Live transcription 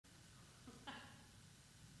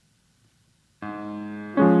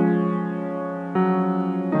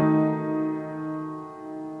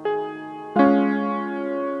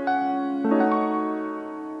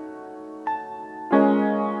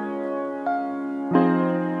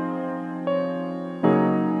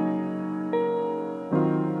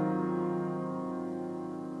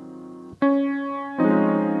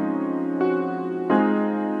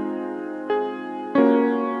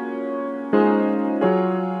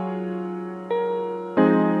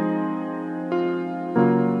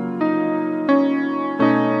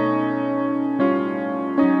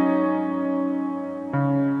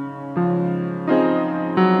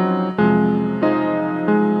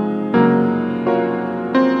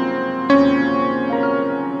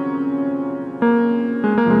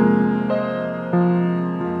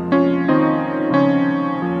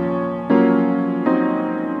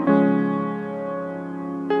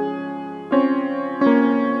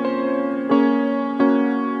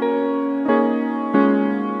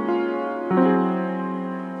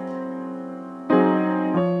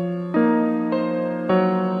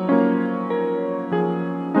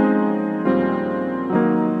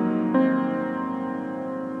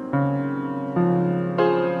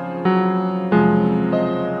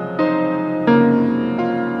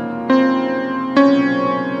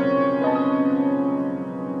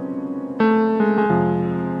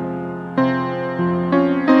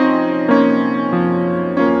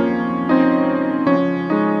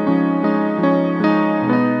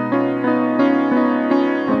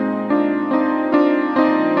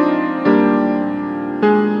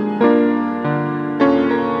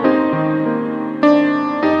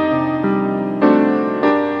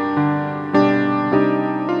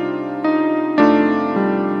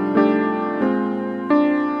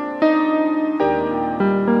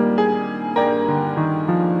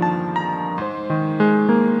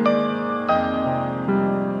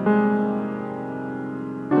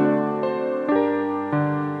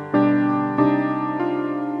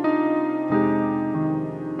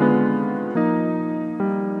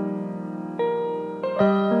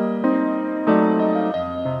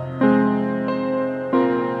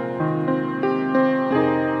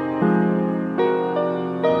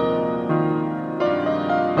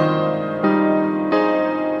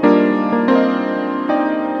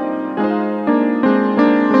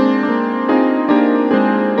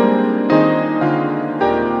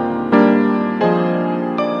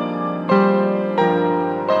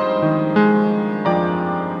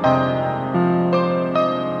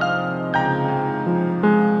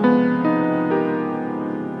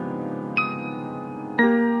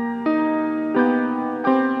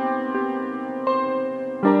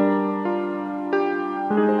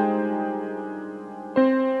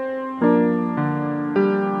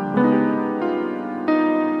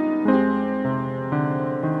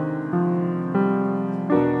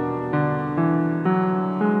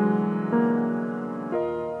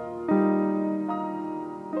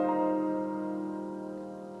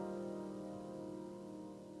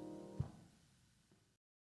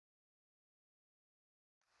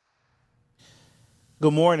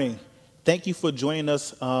Good morning. Thank you for joining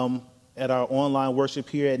us at our online worship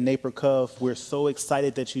here at Naperville. We're so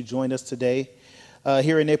excited that you joined us today.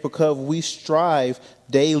 Here at Naperville, we strive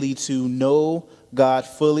daily to know God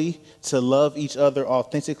fully, to love each other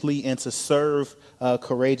authentically, and to serve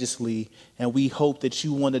courageously. And we hope that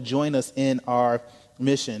you want to join us in our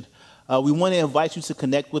mission. We want to invite you to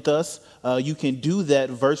connect with us. You can do that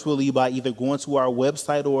virtually by either going to our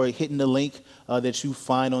website or hitting the link that you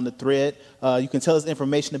find on the thread. You can tell us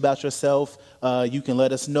information about yourself. You can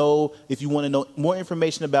let us know if you want to know more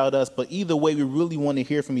information about us. But either way, we really want to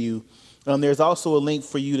hear from you. There's also a link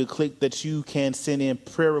for you to click that you can send in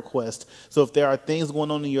prayer requests. So if there are things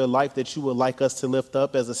going on in your life that you would like us to lift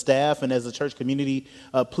up as a staff and as a church community,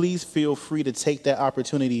 please feel free to take that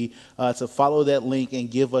opportunity to follow that link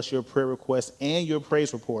and give us your prayer requests and your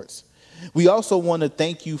praise reports. We also want to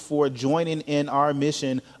thank you for joining in our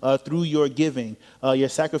mission through your giving. Your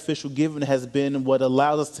sacrificial giving has been what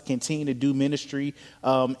allows us to continue to do ministry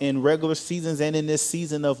in regular seasons and in this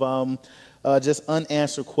season of just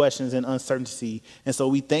unanswered questions and uncertainty. And so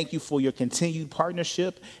we thank you for your continued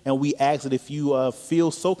partnership, and we ask that if you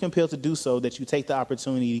feel so compelled to do so, that you take the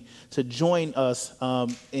opportunity to join us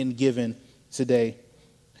in giving today.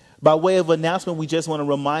 By way of announcement, we just want to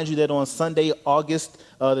remind you that on Sunday, August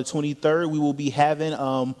the 23rd, we will be having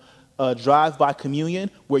a drive-by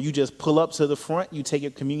communion where you just pull up to the front, you take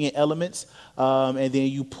your communion elements, and then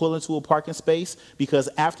you pull into a parking space, because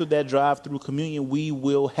after that drive-through communion, we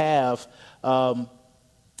will have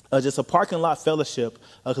just a parking lot fellowship,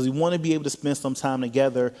 because we want to be able to spend some time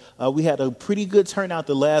together. We had a pretty good turnout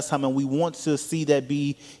the last time, and we want to see that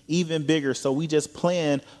be even bigger. So we just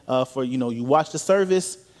plan for, you watch the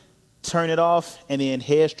service, turn it off, and then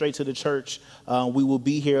head straight to the church. We will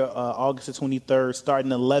be here August the 23rd,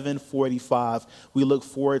 starting 11:45. We look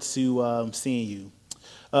forward to seeing you.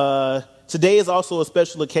 Today is also a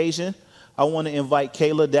special occasion. I want to invite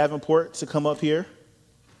Kayla Davenport to come up here.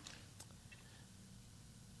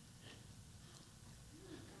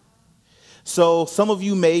 So some of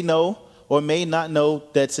you may know or may not know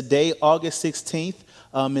that today, August 16th,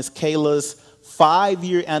 is Kayla's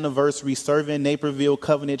 5-year anniversary serving Naperville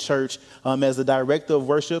Covenant Church as the director of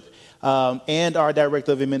worship and our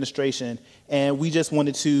director of administration. And we just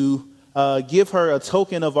wanted to give her a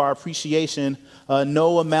token of our appreciation.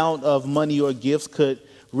 No amount of money or gifts could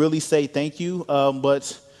really say thank you,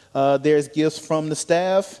 but there's gifts from the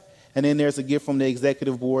staff, and then there's a gift from the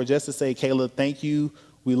executive board just to say, Kayla, thank you.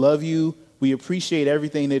 We love you. We appreciate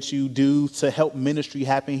everything that you do to help ministry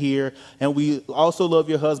happen here. And we also love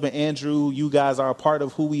your husband, Andrew. You guys are a part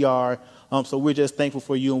of who we are. So we're just thankful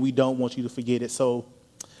for you, and we don't want you to forget it. So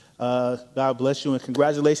God bless you, and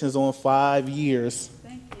congratulations on 5 years.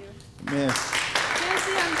 Thank you. Man.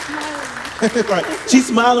 I'm smiling. Right. She's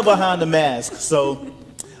smiling behind the mask. So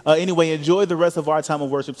anyway, enjoy the rest of our time of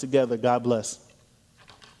worship together. God bless.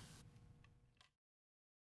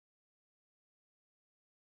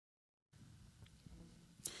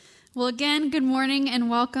 Well, again, good morning and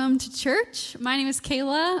welcome to church. My name is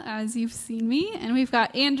Kayla, as you've seen me, and we've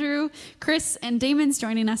got Andrew, Chris, and Damon's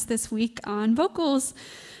joining us this week on vocals.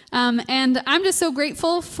 And I'm just so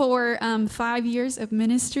grateful for 5 years of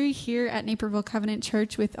ministry here at Naperville Covenant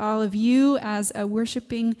Church with all of you as a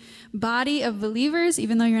worshiping body of believers.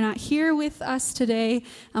 Even though you're not here with us today,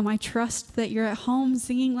 I trust that you're at home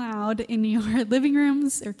singing loud in your living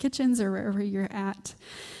rooms or kitchens or wherever you're at.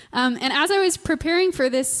 And as I was preparing for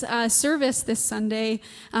this service this Sunday,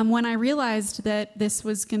 when I realized that this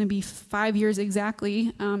was going to be 5 years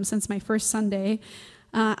exactly since my first Sunday,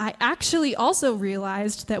 I actually also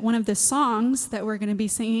realized that one of the songs that we're going to be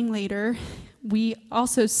singing later, we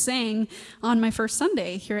also sang on my first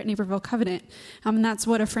Sunday here at Naperville Covenant. And that's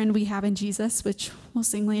What a Friend We Have in Jesus, which we'll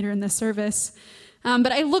sing later in the service.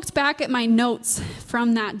 But I looked back at my notes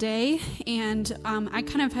from that day, and I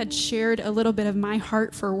kind of had shared a little bit of my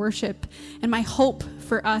heart for worship and my hope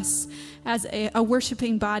for us as a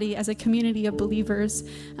worshiping body, as a community of believers,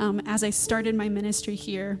 as I started my ministry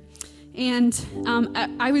here. And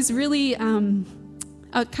I was really kind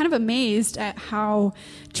of amazed at how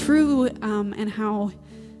true and how,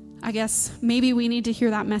 I guess, maybe we need to hear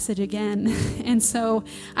that message again. And so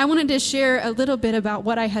I wanted to share a little bit about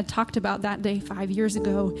what I had talked about that day 5 years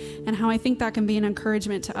ago and how I think that can be an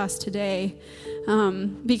encouragement to us today.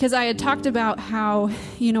 Because I had talked about how,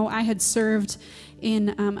 I had served in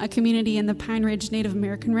a community in the Pine Ridge Native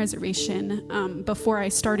American Reservation before I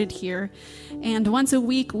started here. And once a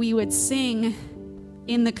week we would sing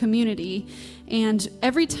in the community. And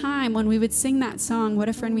every time when we would sing that song, What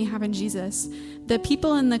a Friend We Have in Jesus, the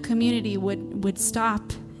people in the community would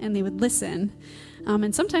stop and they would listen.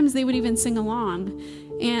 And sometimes they would even sing along.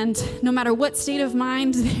 And no matter what state of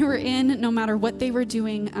mind they were in, no matter what they were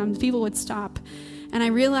doing, people would stop. And I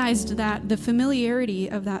realized that the familiarity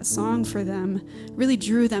of that song for them really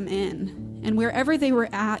drew them in. And wherever they were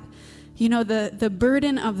at, you know, the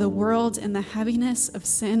burden of the world and the heaviness of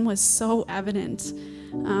sin was so evident.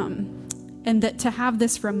 And that to have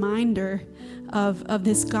this reminder of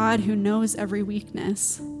this God who knows every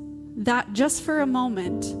weakness, that just for a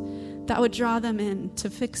moment, that would draw them in to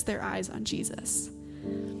fix their eyes on Jesus.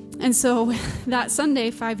 And so that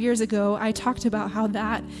Sunday 5 years ago, I talked about how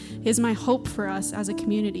that is my hope for us as a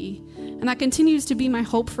community. And that continues to be my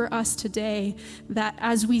hope for us today, that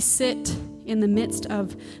as we sit in the midst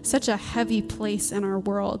of such a heavy place in our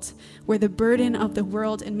world, where the burden of the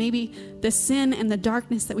world and maybe the sin and the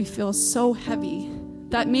darkness that we feel is so heavy,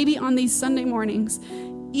 that maybe on these Sunday mornings,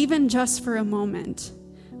 even just for a moment,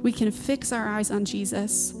 we can fix our eyes on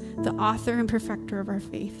Jesus, the author and perfecter of our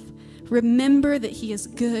faith. Remember that he is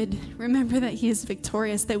good. Remember that he is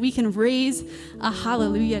victorious, that we can raise a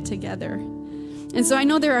hallelujah together. And so I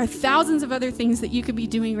know there are thousands of other things that you could be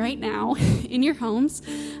doing right now in your homes,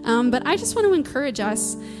 but I just want to encourage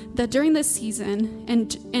us that during this season,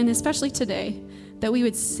 and especially today, that we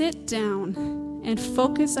would sit down and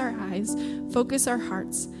focus our eyes, focus our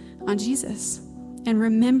hearts on Jesus, and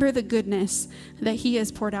remember the goodness that he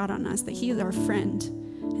has poured out on us, that he is our friend,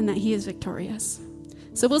 and that he is victorious.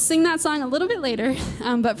 So we'll sing that song a little bit later,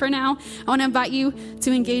 but for now, I want to invite you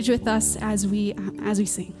to engage with us as we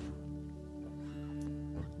sing.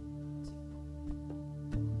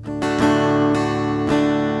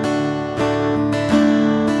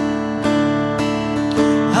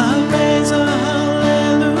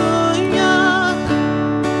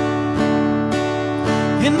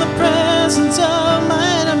 In the presence of my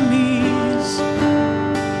enemies,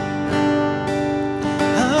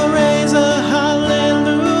 I'll raise a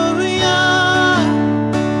hallelujah,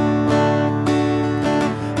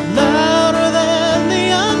 louder than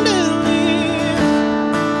the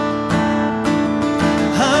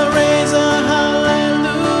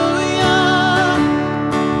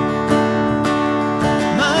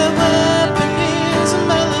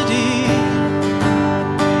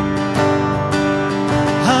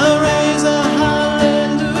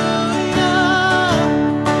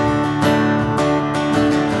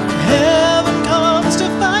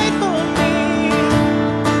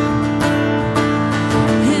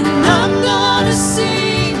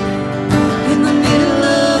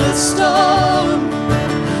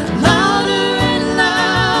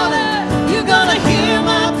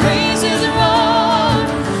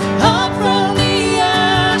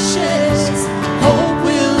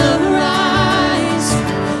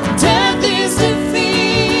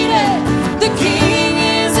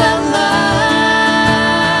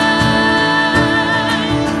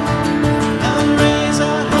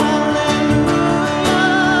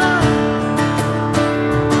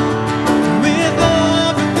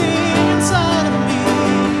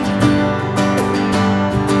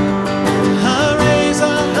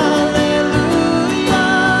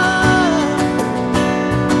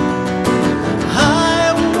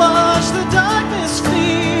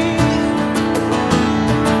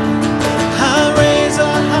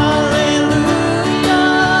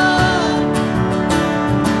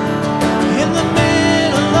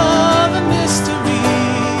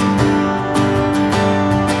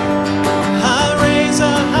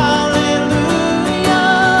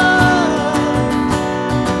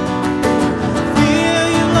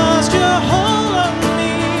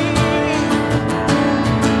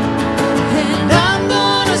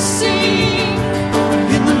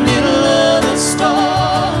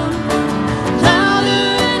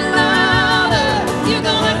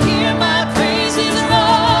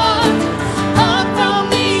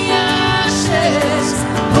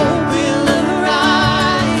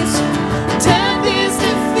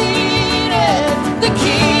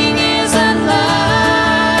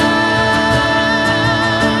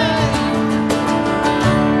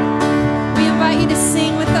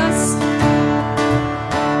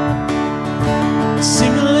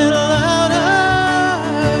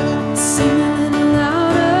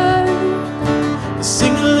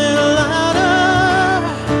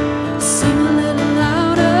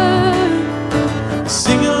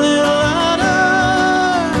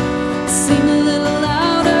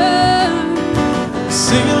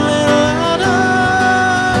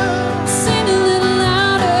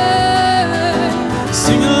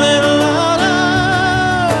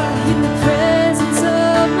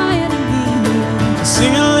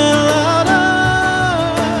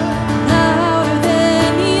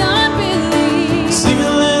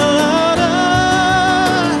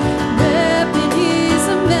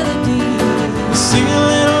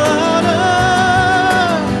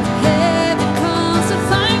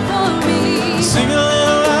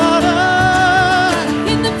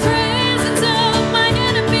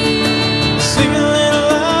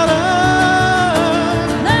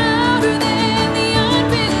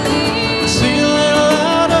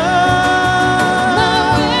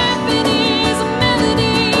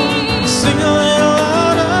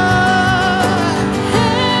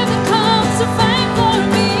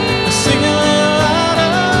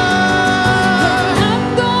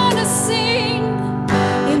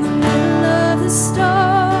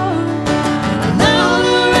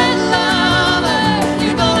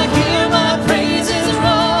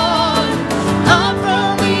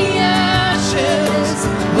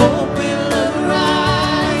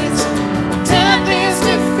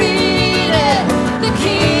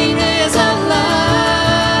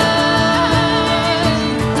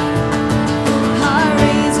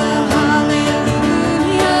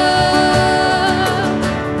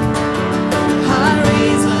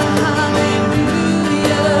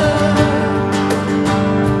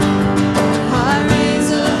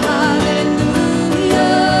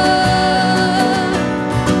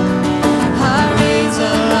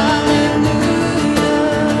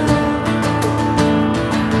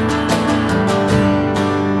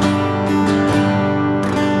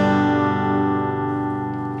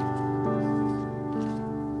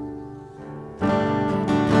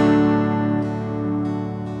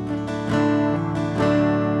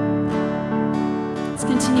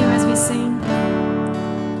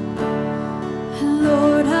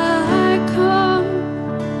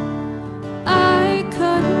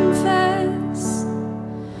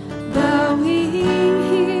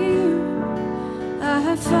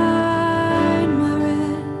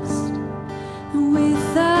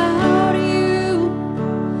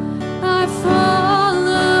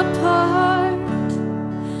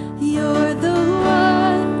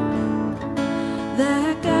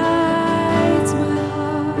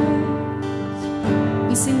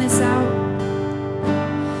We sing this out.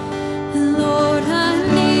 Lord, I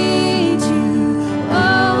need you.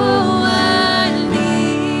 Oh, I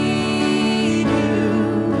need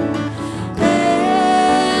you.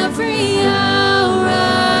 Every hour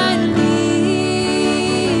I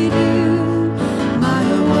need you. My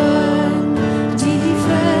one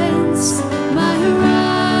defense, my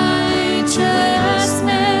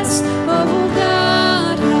righteousness. Oh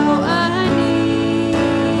God, how I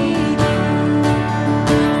need you.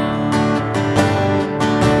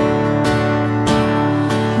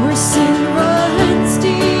 Where sin runs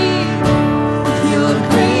deep, your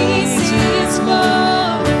grace is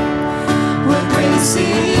more. Where grace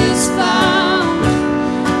is found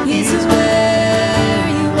is where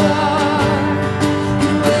you are.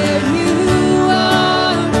 And where you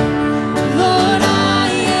are, Lord, I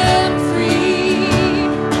am free.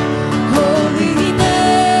 Holiness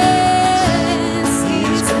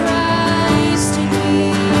is Christ in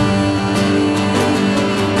me.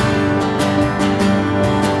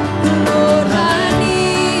 Lord, I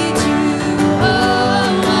need you.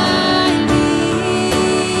 Oh, I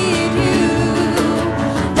need you.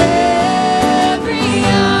 Every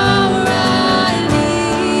hour I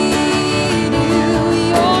need you.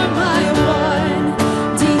 You're my one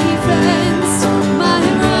defense, my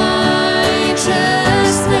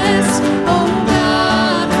righteousness. Oh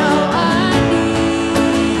God, how I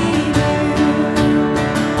need you.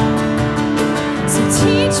 So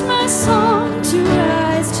teach my song to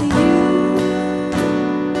rise to you.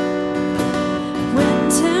 When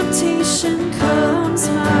temptation comes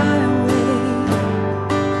my way,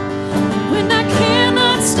 when I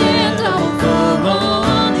cannot stand, I will call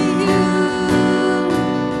on you.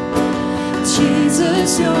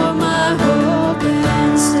 Jesus, you're my hope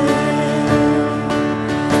and stay.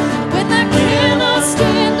 When I cannot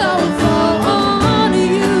stand, I will fall on you.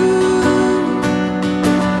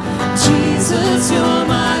 Jesus, you're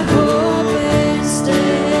my hope and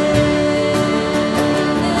stay.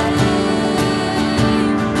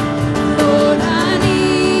 Lord, I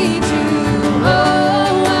need you.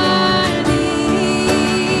 Oh, I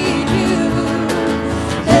need you.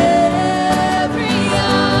 Every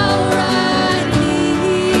hour I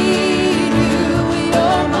need you.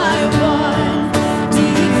 You're my one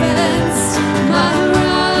defense, my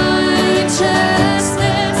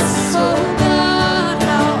righteousness. Oh God,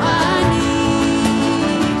 how I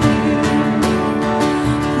need you.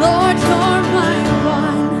 Lord, you're my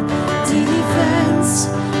one defense,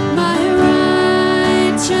 my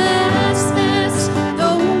righteousness.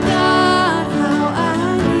 Oh God, how I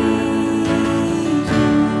need you.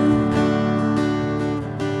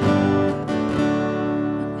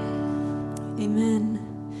 Amen.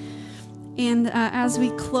 And as we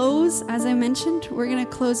close, as I mentioned, we're going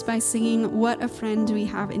to close by singing What a Friend We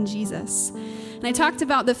Have in Jesus. And I talked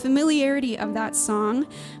about the familiarity of that song,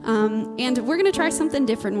 and we're going to try something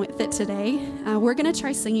different with it today. We're going to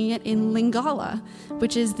try singing it in Lingala,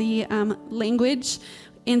 which is the language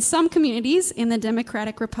in some communities in the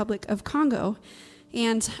Democratic Republic of Congo.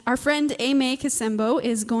 And our friend Aimee Kasembo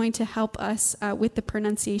is going to help us with the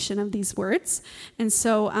pronunciation of these words. And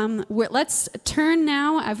so let's turn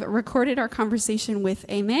now. I've recorded our conversation with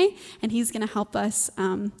Aimee, and he's going to help us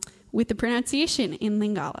with the pronunciation in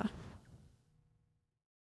Lingala.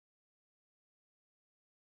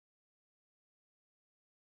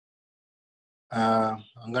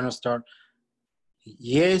 I'm gonna start.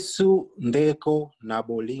 Yesu ndeko na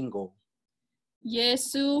bolingo.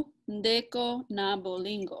 Yesu ndeko na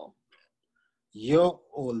bolingo. Yo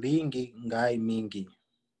olingi ngai mingi.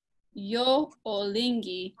 Yo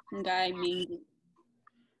olingi ngai mingi.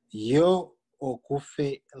 Yo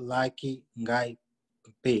okufe laki ngai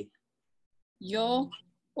pe. Yo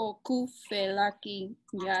okufelaki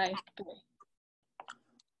ngai pe.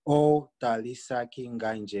 O talisaki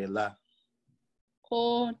ngai njela.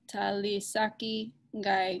 O talisaki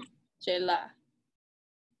ngai jela.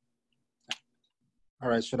 All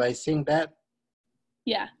right, should I sing that?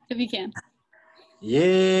 Yeah, if you can.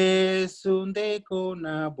 Yesu ndeko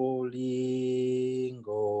na bolingo.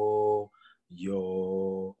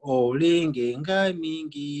 Yo olingi ngai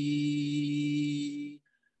mingi.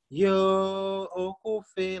 Yo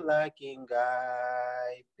okufe laki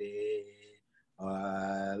ngai pe.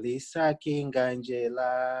 Alisaki ngai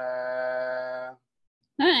njela.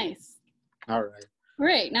 Nice. All right.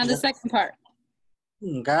 Great. Now the second part.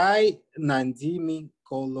 Ngai nandimi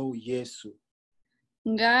kolo Yesu.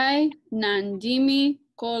 Ngai nandimi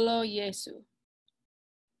kolo Yesu.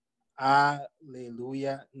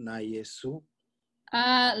 Alleluia na Yesu.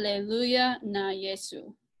 Alleluia na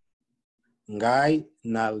Yesu. Ngai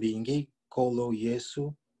nalingi kolo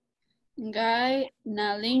Yesu. Ngai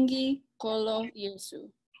nalingi kolo Yesu.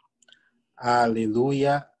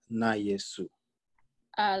 Aleluia na Yesu.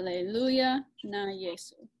 Alleluia na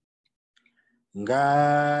Yesu.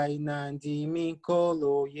 Ngai nandimi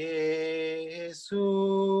kolo Yesu.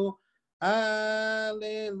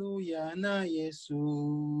 Aleluia na Yesu.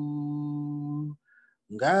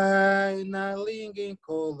 Ngai nalingi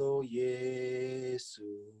kolo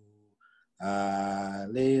Yesu.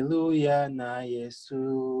 Aleluia na Yesu.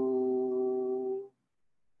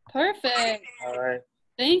 Perfect. All right.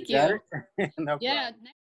 Thank Got you. it? No Yeah.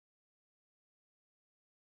 problem.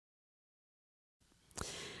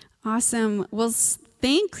 Awesome. Well,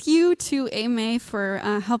 thank you to Ame for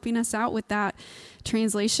helping us out with that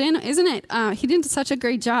translation. Isn't it? He did such a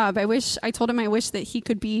great job. I told him I wish that he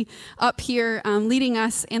could be up here leading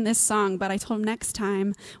us in this song, but I told him next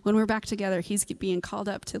time when we're back together, he's being called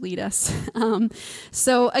up to lead us.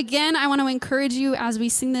 So again, I want to encourage you as we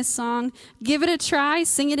sing this song, give it a try,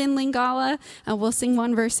 sing it in Lingala. We'll sing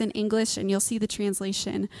one verse in English and you'll see the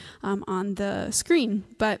translation on the screen.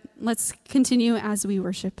 But let's continue as we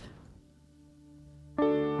worship.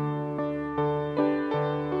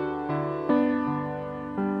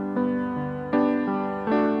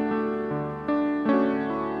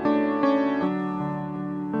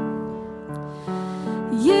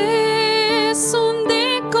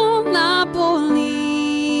 Sonde con la bolingo,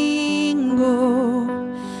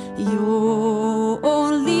 yo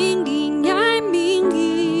olingi nyai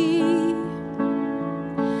mingi,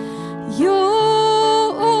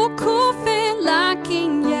 yo okufe la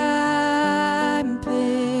kinyampe,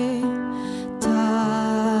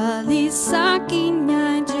 tali saki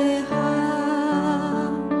nyanjeha,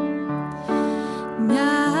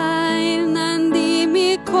 nyai nandi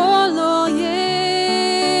mikolo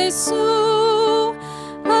Yesu.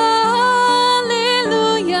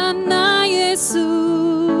 Alleluia na Yesu.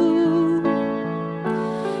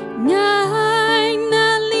 Nyai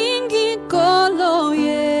nalingi kolo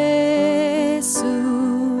Yesu.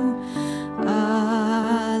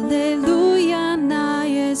 Alleluia na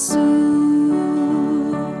Yesu.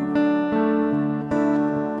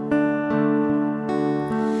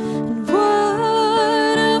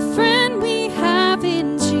 What a friend we have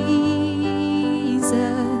in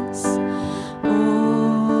Jesus.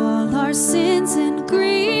 All our sins and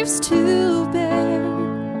griefs to bear.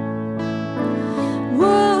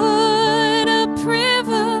 What a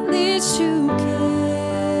privilege to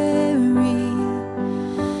carry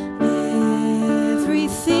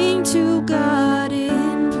everything to God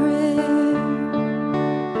in prayer.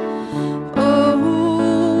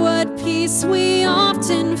 Oh, what peace we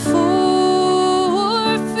often forfeit.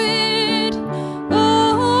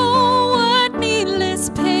 Oh, what needless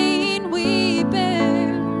pain we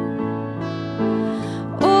bear.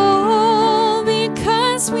 All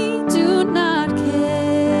because we do not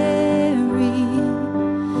carry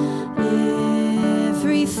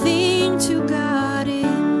everything to God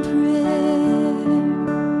in prayer.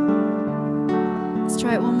 Let's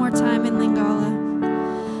try it one more time in Lingala.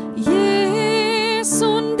 Yes,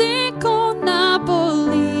 onde con la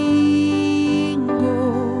bolingo,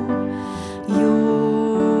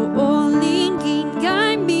 yo olingi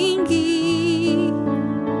ngai mingi,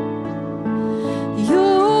 yo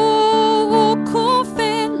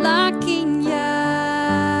okufe la kinyampe,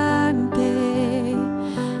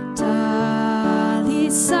 tali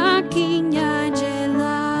saki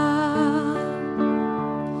nyanjela,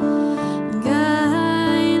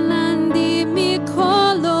 ngai landi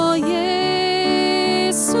mikolo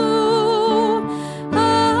Yesu.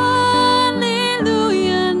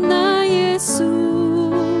 Alleluia na Yesu.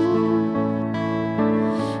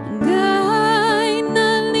 Ngai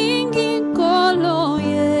nalingi kolo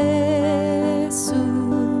Yesu.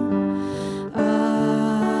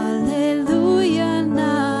 Alleluia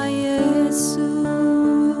na Yesu.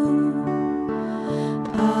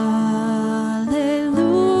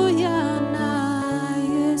 Alleluia na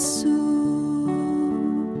Yesu.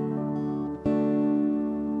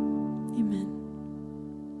 Amen.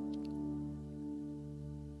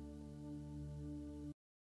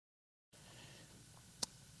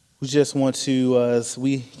 We just want to, as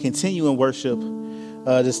we continue in worship,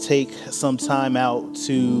 just take some time out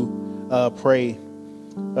to pray.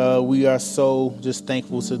 We are so just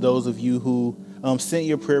thankful to those of you who sent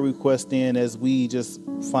your prayer request in as we just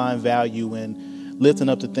find value in lifting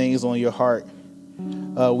up the things on your heart.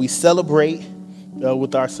 We celebrate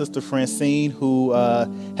with our sister Francine, who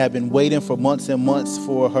had been waiting for months and months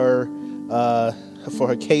for her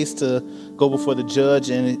case to go before the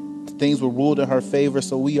judge, and things were ruled in her favor.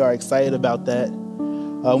 So we are excited about that.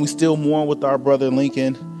 We still mourn with our brother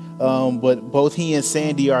Lincoln, But both he and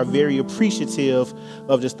Sandy are very appreciative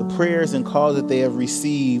of just the prayers and calls that they have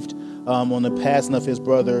received on the passing of his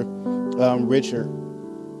brother, Richard.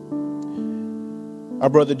 Our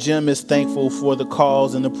brother Jim is thankful for the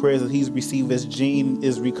calls and the prayers that he's received as Jean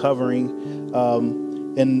is recovering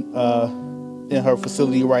in her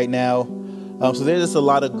facility right now. So there's just a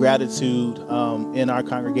lot of gratitude in our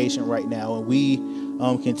congregation right now. And we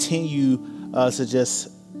continue to just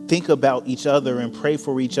think about each other and pray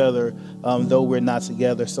for each other, though we're not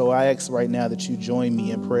together. So I ask right now that you join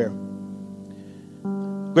me in prayer.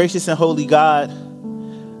 Gracious and holy God,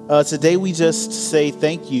 today we just say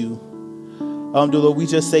thank you. Dear Lord, we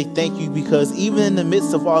just say thank you because even in the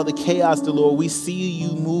midst of all the chaos, dear Lord, we see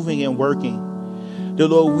you moving and working. Dear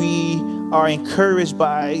Lord, we are encouraged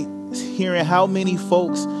by hearing how many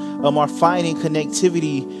folks are finding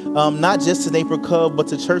connectivity, not just to Naperville Cove, but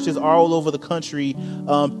to churches all over the country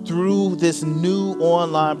through this new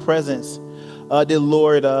online presence. Dear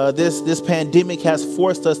Lord, this pandemic has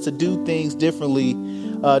forced us to do things differently,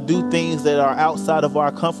 do things that are outside of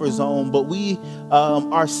our comfort zone, but we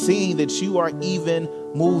are seeing that you are even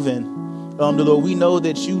moving. Dear Lord, we know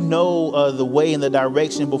that you know the way and the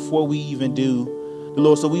direction before we even do. Dear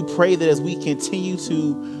Lord, so we pray that as we continue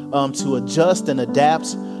to adjust and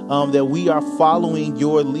adapt, that we are following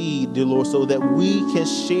your lead, dear Lord, so that we can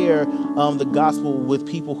share the gospel with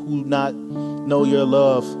people who do not know your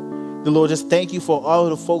love. Dear Lord, just thank you for all of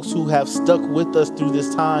the folks who have stuck with us through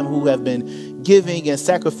this time, who have been giving and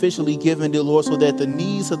sacrificially giving, dear Lord, so that the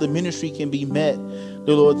needs of the ministry can be met,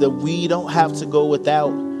 dear Lord, that we don't have to go without.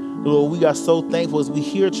 Dear Lord, we are so thankful as we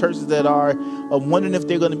hear churches that are wondering if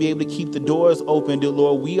they're going to be able to keep the doors open, dear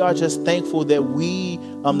Lord. We are just thankful that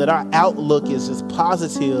that our outlook is just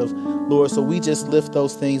positive, Lord, so we just lift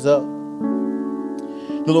those things up.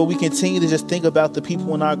 Dear Lord, we continue to just think about the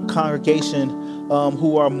people in our congregation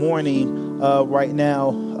who are mourning right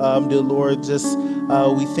now, dear Lord. Just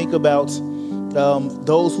we think about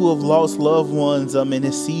those who have lost loved ones in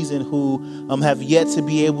this season, who have yet to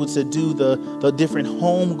be able to do the different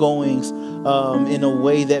homegoings in a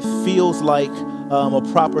way that feels like a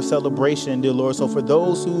proper celebration, dear Lord. So for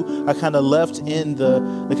those who are kind of left in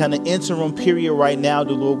the kind of interim period right now,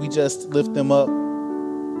 dear Lord, we just lift them up.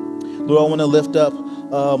 Lord, I want to lift up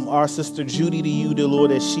our sister Judy to you, dear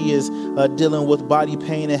Lord, as she is dealing with body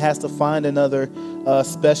pain and has to find another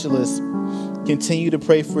specialist. Continue to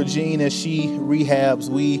pray for Jean as she rehabs.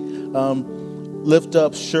 We lift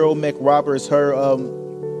up Cheryl McRoberts, her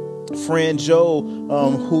friend Joe,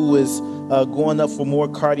 who is going up for more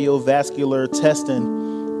cardiovascular testing.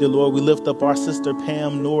 Dear Lord, we lift up our sister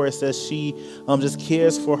Pam Norris as she just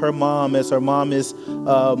cares for her mom, as her mom is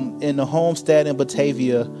in the homestead in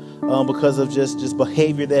Batavia because of just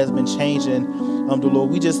behavior that has been changing. Dear Lord,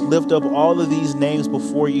 we just lift up all of these names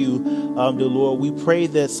before you, dear Lord. We pray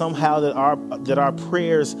that somehow that our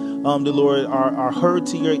prayers, dear Lord, are heard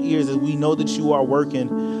to your ears, as we know that you are working.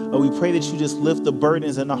 We pray that you just lift the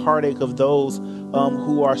burdens and the heartache of those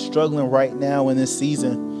who are struggling right now in this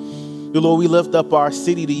season. Dear Lord, we lift up our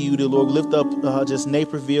city to you, dear Lord. We lift up just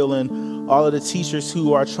Naperville and all of the teachers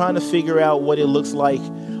who are trying to figure out what it looks like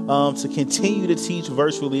to continue to teach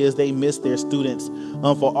virtually as they miss their students.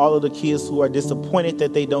 For all of the kids who are disappointed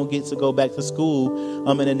that they don't get to go back to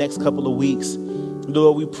school in the next couple of weeks. Dear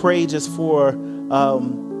Lord, we pray just for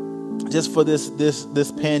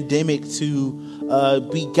this pandemic to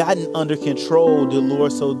be gotten under control, dear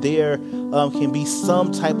Lord, so there can be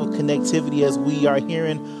some type of connectivity, as we are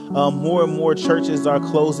hearing more and more churches are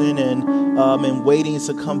closing and waiting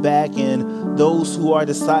to come back, and those who are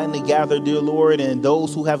deciding to gather, dear Lord, and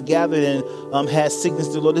those who have gathered and had sickness,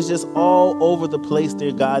 dear Lord. It's just all over the place,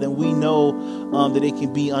 dear God, and we know that it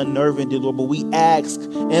can be unnerving, dear Lord, but we ask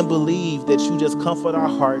and believe that you just comfort our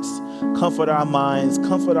hearts, comfort our minds,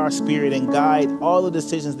 comfort our spirit, and guide all the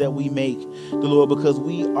decisions that we make, dear Lord, because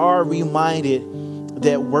we are reminded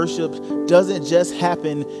that worship doesn't just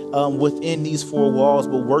happen within these four walls,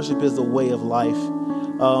 but worship is a way of life,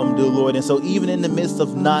 dear Lord. And so even in the midst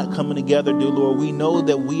of not coming together, dear Lord, we know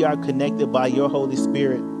that we are connected by your Holy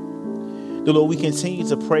Spirit. Dear Lord, we continue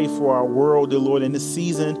to pray for our world, dear Lord, in this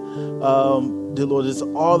season. Dear Lord, there's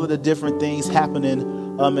all of the different things happening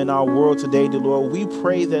in our world today, dear Lord. We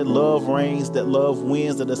pray that love reigns, that love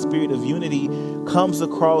wins, that the spirit of unity comes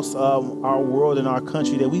across our world and our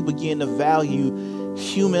country, that we begin to value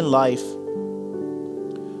human life,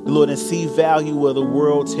 dear Lord, and see value where the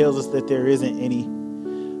world tells us that there isn't any.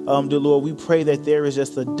 Dear Lord, we pray that there is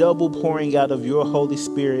just a double pouring out of your Holy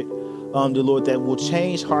Spirit, dear Lord, that will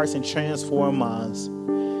change hearts and transform minds.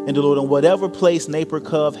 And dear Lord, in whatever place Naper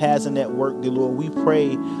Cove has in that work, dear Lord, we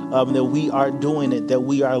pray that we are doing it, that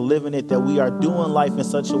we are living it, that we are doing life in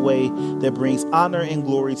such a way that brings honor and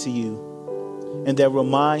glory to you, and that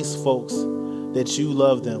reminds folks that you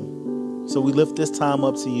love them. So we lift this time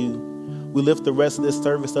up to you. We lift the rest of this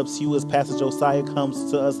service up to you as Pastor Josiah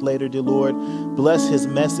comes to us later, dear Lord. Bless his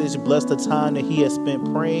message. Bless the time that he has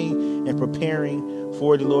spent praying and preparing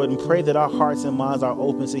for, dear Lord. And pray that our hearts and minds are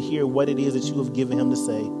open to hear what it is that you have given him to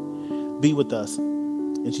say. Be with us.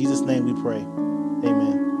 In Jesus' name we pray.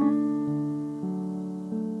 Amen.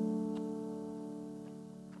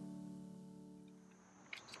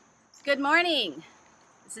 Good morning.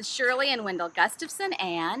 This is Shirley and Wendell Gustafson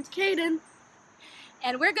and Caden.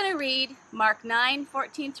 And we're going to read Mark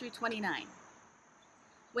 9:14 through 29.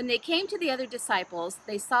 When they came to the other disciples,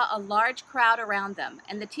 they saw a large crowd around them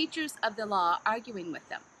and the teachers of the law arguing with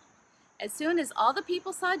them. As soon as all the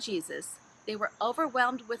people saw Jesus, they were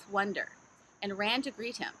overwhelmed with wonder and ran to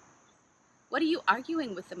greet him. "What are you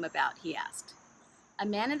arguing with them about?" he asked. A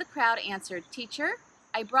man in the crowd answered, "Teacher,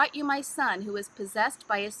 I brought you my son who is possessed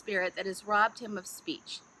by a spirit that has robbed him of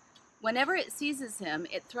speech. Whenever it seizes him,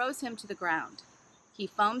 it throws him to the ground. He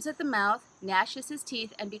foams at the mouth, gnashes his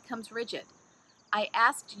teeth, and becomes rigid. I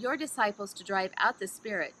asked your disciples to drive out the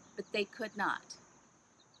spirit, but they could not."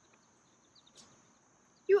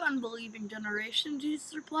 "You unbelieving generation,"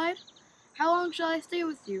 Jesus replied. "How long shall I stay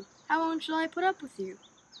with you? How long shall I put up with you?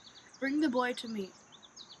 Bring the boy to me."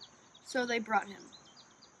 So they brought him.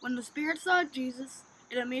 When the spirit saw Jesus,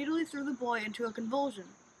 it immediately threw the boy into a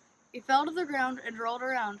convulsion. He fell to the ground and rolled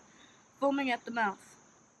around, foaming at the mouth.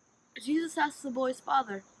 Jesus asked the boy's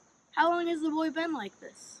father, "How long has the boy been like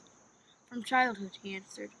this?" "From childhood," he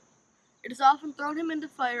answered. "It has often thrown him into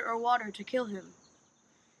fire or water to kill him.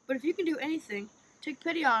 But if you can do anything, take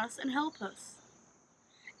pity on us and help us."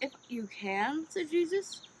 "If you can," said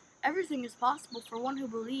Jesus, "everything is possible for one who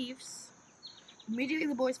believes." Immediately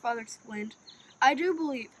the boy's father exclaimed, "I do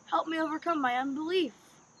believe. Help me overcome my unbelief."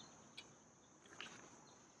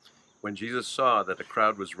 When Jesus saw that the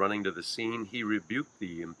crowd was running to the scene, he rebuked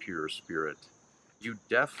the impure spirit. "You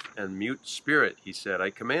deaf and mute spirit," he said, "I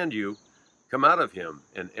command you, come out of him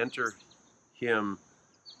and enter him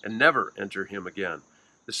and never enter him again."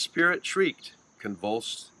 The spirit shrieked,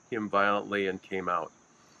 convulsed him violently, and came out.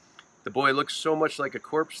 The boy looked so much like a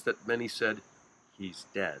corpse that many said, "He's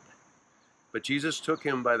dead." But Jesus took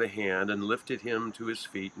him by the hand and lifted him to his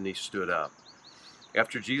feet, and he stood up.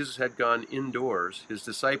 After Jesus had gone indoors, his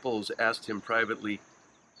disciples asked him privately,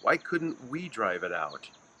 "Why couldn't we drive it out?"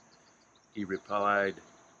 He replied,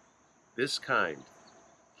 "This kind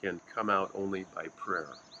can come out only by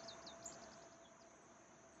prayer."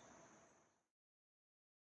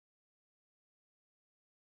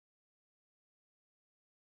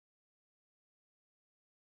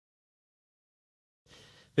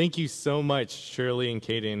 Thank you so much, Shirley and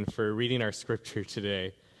Caden, for reading our scripture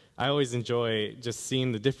today. I always enjoy just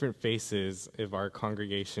seeing the different faces of our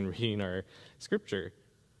congregation reading our scripture.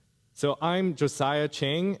 So I'm Josiah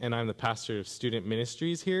Chang, and I'm the pastor of student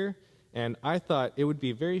ministries here, and I thought it would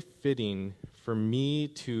be very fitting for me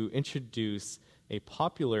to introduce a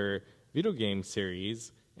popular video game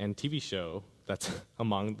series and TV show that's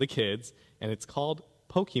among the kids, and it's called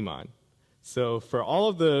Pokemon. So for all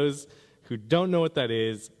of those who don't know what that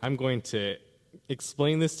is, I'm going to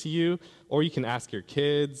explain this to you, or you can ask your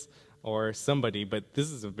kids or somebody, but this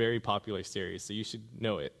is a very popular series, so you should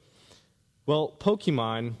know it. Well,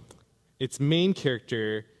 Pokemon, its main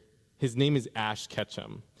character, his name is Ash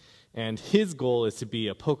Ketchum, and his goal is to be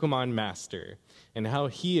a Pokemon master, and how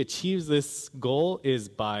he achieves this goal is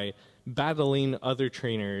by battling other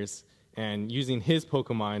trainers and using his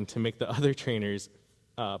Pokemon to make the other trainers'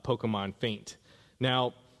 Pokemon faint.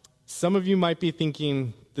 Now, some of you might be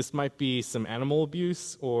thinking this might be some animal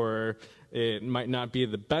abuse, or it might not be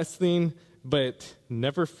the best thing, but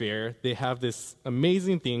never fear. They have this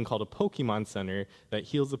amazing thing called a Pokemon Center that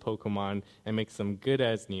heals the Pokemon and makes them good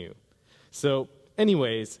as new. So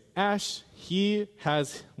anyways, Ash, he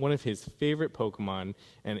has one of his favorite Pokemon,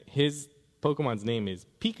 and his Pokemon's name is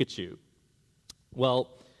Pikachu.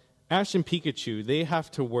 Well, Ash and Pikachu, they have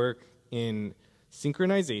to work in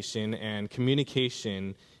synchronization and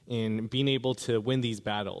communication in being able to win these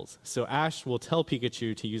battles. So Ash will tell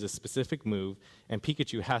Pikachu to use a specific move, and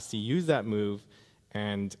Pikachu has to use that move,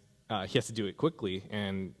 and he has to do it quickly,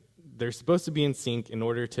 and they're supposed to be in sync in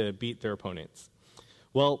order to beat their opponents.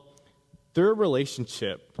 Well, their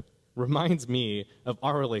relationship reminds me of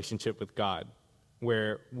our relationship with God,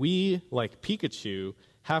 where we, like Pikachu,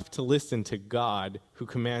 have to listen to God who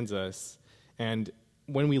commands us, and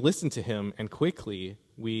when we listen to him and quickly,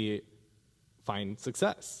 we find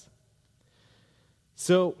success.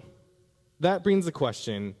 So that brings the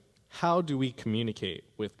question, how do we communicate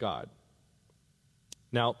with God?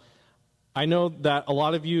 Now, I know that a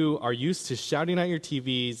lot of you are used to shouting at your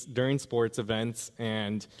TVs during sports events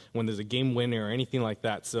and when there's a game winner or anything like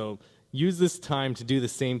that. So use this time to do the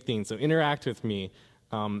same thing. So interact with me.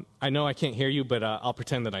 I know I can't hear you, but I'll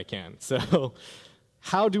pretend that I can. So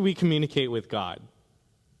how do we communicate with God?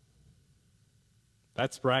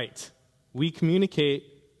 That's right. We communicate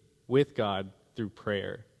with God through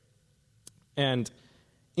prayer. And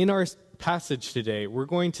in our passage today, we're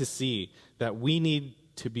going to see that we need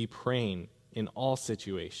to be praying in all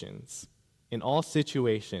situations. In all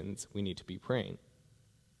situations, we need to be praying.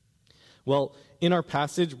 Well, in our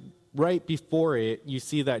passage, right before it, you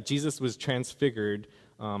see that Jesus was transfigured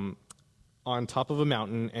on top of a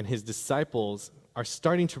mountain, and his disciples are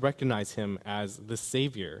starting to recognize him as the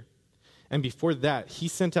Savior. And before that, he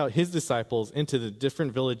sent out his disciples into the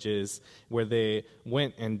different villages where they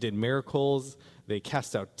went and did miracles, they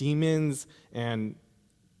cast out demons, and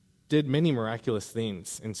did many miraculous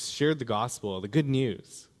things and shared the gospel, the good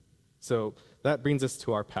news. So that brings us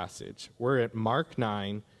to our passage. We're at Mark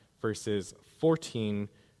 9, verses 14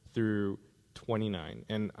 through 29.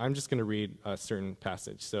 And I'm just going to read a certain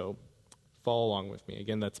passage, so follow along with me.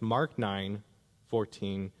 Again, that's Mark 9,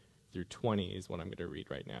 14 through 20 is what I'm going to read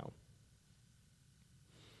right now.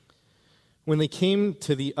 When they came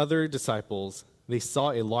to the other disciples, they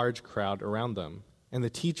saw a large crowd around them, and the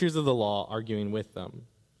teachers of the law arguing with them.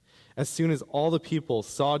 As soon as all the people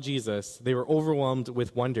saw Jesus, they were overwhelmed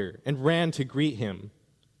with wonder and ran to greet him.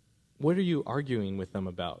 "What are you arguing with them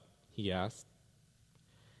about?" he asked.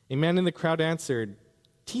 A man in the crowd answered,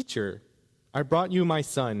 "Teacher, I brought you my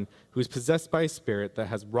son, who is possessed by a spirit that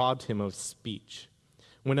has robbed him of speech.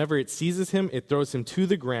 Whenever it seizes him, it throws him to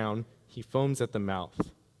the ground. He foams at the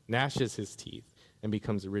mouth, gnashes his teeth, and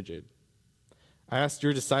becomes rigid. I asked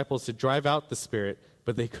your disciples to drive out the spirit,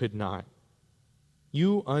 but they could not."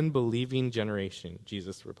 "You unbelieving generation,"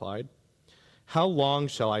 Jesus replied, "how long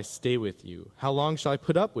shall I stay with you? How long shall I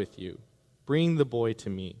put up with you? Bring the boy to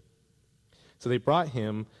me." So they brought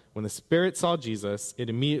him. When the spirit saw Jesus, it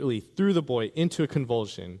immediately threw the boy into a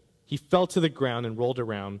convulsion. He fell to the ground and rolled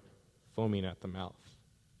around, foaming at the mouth.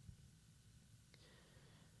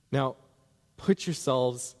 Now, put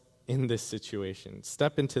yourselves in this situation.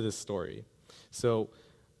 Step into this story. So,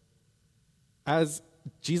 as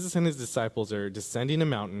Jesus and his disciples are descending a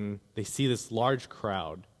mountain, they see this large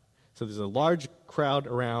crowd. So there's a large crowd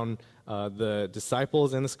around the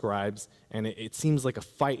disciples and the scribes, and it seems like a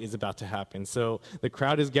fight is about to happen. So the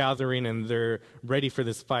crowd is gathering, and they're ready for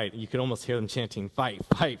this fight. You could almost hear them chanting, "Fight,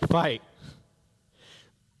 fight, fight."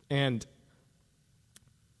 And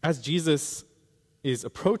as Jesus is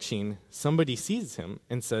approaching, somebody sees him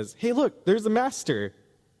and says, "Hey, look, there's a master."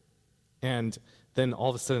 And then all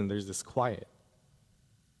of a sudden, there's this quiet.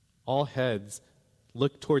 All heads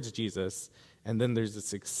look towards Jesus, and then there's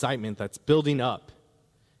this excitement that's building up.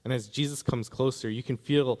 And as Jesus comes closer, you can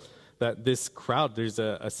feel that this crowd, there's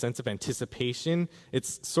a sense of anticipation.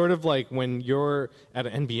 It's sort of like when you're at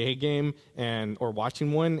an NBA game or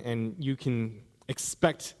watching one, and you can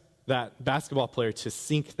expect that basketball player to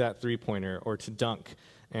sink that three-pointer or to dunk.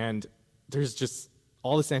 And there's just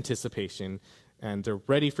all this anticipation, and they're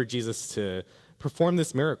ready for Jesus to perform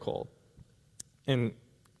this miracle. And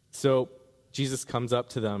so Jesus comes up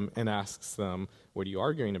to them and asks them, "What are you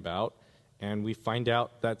arguing about?" And we find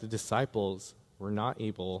out that the disciples were not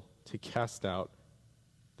able to cast out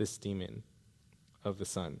this demon of the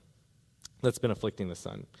sun that's been afflicting the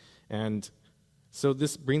son. And so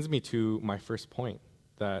this brings me to my first point,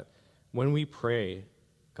 that when we pray,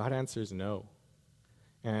 God answers no.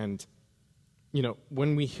 And,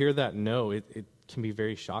 when we hear that no, it can be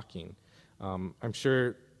very shocking. I'm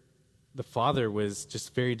sure the father was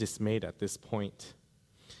just very dismayed at this point.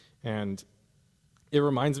 And it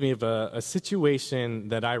reminds me of a situation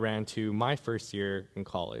that I ran to my first year in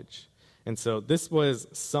college. And so this was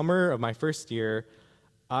summer of my first year.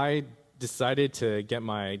 I decided to get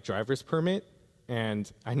my driver's permit. And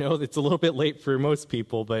I know it's a little bit late for most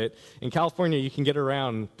people, but in California, you can get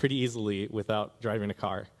around pretty easily without driving a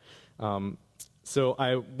car. So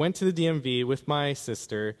I went to the DMV with my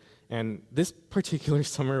sister, and this particular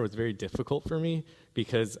summer was very difficult for me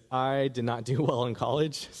because I did not do well in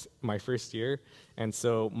college my first year, and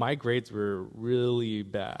so my grades were really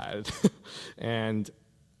bad. And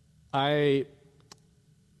I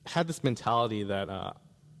had this mentality that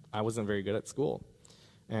I wasn't very good at school.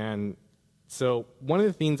 And so one of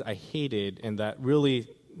the things I hated and that really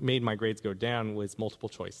made my grades go down was multiple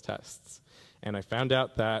choice tests. And I found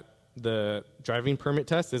out that the driving permit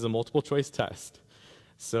test is a multiple choice test.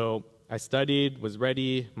 So I studied, was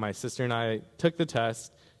ready. My sister and I took the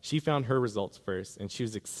test. She found her results first, and she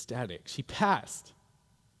was ecstatic. She passed.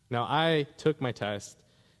 Now, I took my test,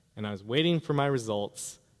 and I was waiting for my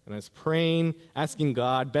results, and I was praying, asking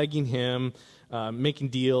God, begging him, making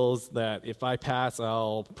deals that if I pass,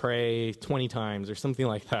 I'll pray 20 times or something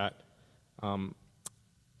like that.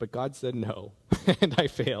 But God said no, and I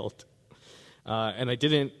failed. And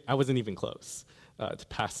I wasn't even close to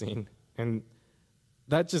passing. And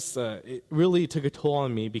that just, it really took a toll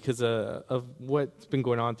on me because of what's been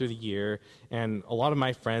going on through the year. And a lot of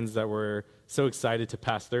my friends that were so excited to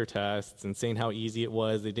pass their tests and saying how easy it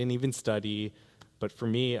was, they didn't even study. But for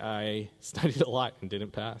me, I studied a lot and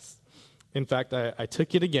didn't pass. In fact, I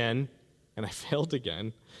took it again, and I failed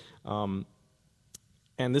again. And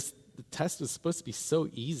the test was supposed to be so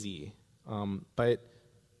easy. But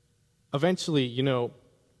eventually,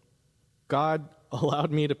 God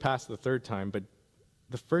allowed me to pass the third time, but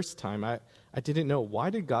the first time, I didn't know. Why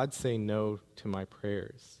did God say no to my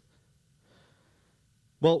prayers?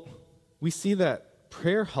 Well, we see that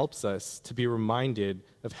prayer helps us to be reminded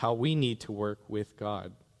of how we need to work with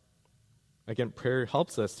God. Again, prayer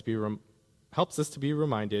helps us to be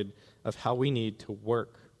reminded of how we need to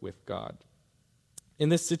work with God. In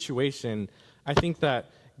this situation, I think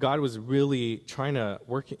that God was really trying to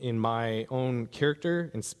work in my own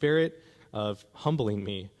character and spirit of humbling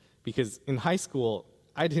me, because in high school,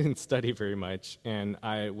 I didn't study very much, and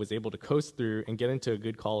I was able to coast through and get into a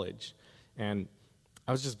good college. And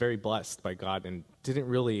I was just very blessed by God and didn't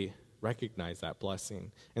really recognize that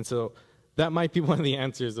blessing. And so that might be one of the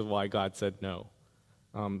answers of why God said no.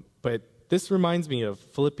 But this reminds me of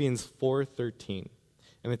Philippians 4:13,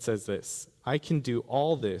 and it says this: I can do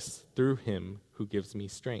all this through him who gives me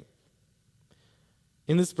strength.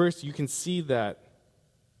 In this verse, you can see that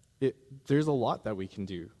there's a lot that we can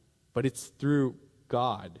do, but it's through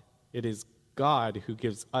God. It is God who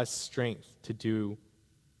gives us strength to do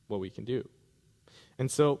what we can do. And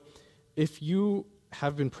so if you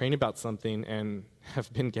have been praying about something and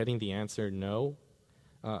have been getting the answer no,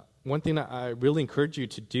 one thing that I really encourage you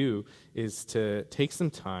to do is to take some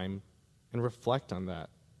time and reflect on that.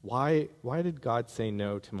 Why did God say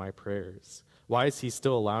no to my prayers? Why is he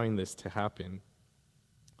still allowing this to happen?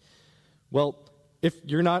 Well, if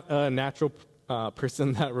you're not a natural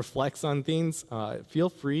person that reflects on things, feel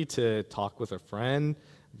free to talk with a friend,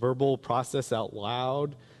 verbal process out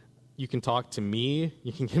loud. You can talk to me.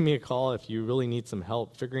 You can give me a call if you really need some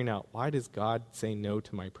help figuring out, why does God say no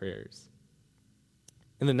to my prayers?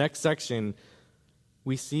 In the next section,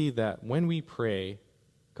 we see that when we pray,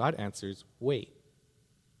 God answers, wait.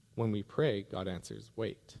 When we pray, God answers,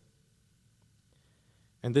 wait.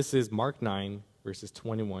 And this is Mark 9, verses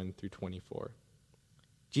 21 through 24.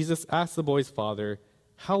 Jesus asked the boy's father,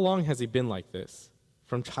 how long has he been like this?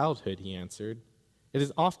 From childhood, he answered. It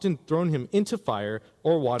has often thrown him into fire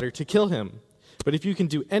or water to kill him. But if you can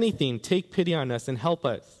do anything, take pity on us and help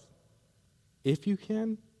us. If you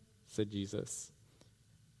can, said Jesus.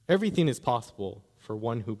 Everything is possible for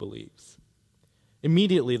one who believes.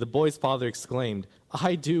 Immediately, the boy's father exclaimed,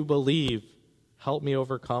 I do believe. Help me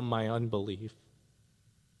overcome my unbelief.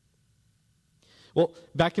 Well,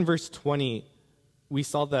 back in verse 20, we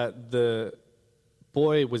saw that the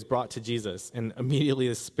boy was brought to Jesus, and immediately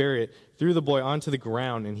the Spirit threw the boy onto the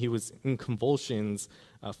ground, and he was in convulsions,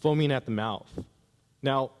 foaming at the mouth.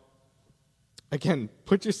 Now, again,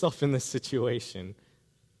 put yourself in this situation.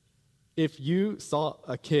 If you saw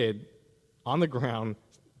a kid on the ground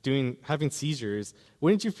having seizures,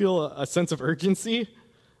 wouldn't you feel a sense of urgency?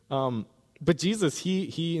 But Jesus,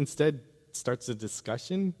 he instead starts a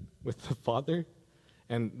discussion with the father,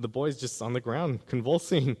 and the boy's just on the ground,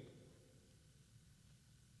 convulsing.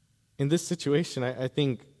 In this situation, I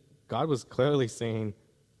think God was clearly saying,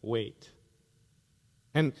 wait.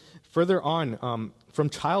 And further on, from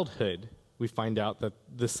childhood, we find out that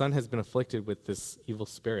the son has been afflicted with this evil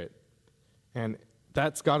spirit. And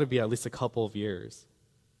that's got to be at least a couple of years.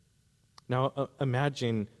 Now,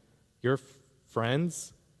 imagine your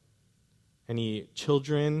friends, any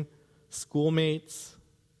children, schoolmates,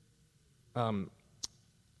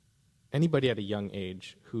 anybody at a young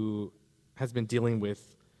age who has been dealing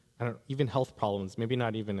with even health problems, maybe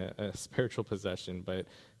not even a spiritual possession, but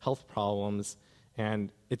health problems,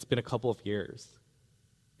 and it's been a couple of years.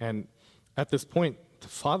 And at this point, the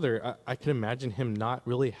father, I can imagine him not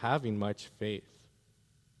really having much faith.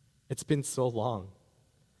 It's been so long.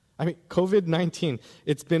 I mean, COVID-19,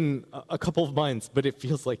 it's been a couple of months, but it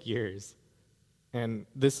feels like years. And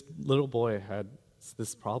this little boy had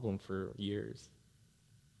this problem for years.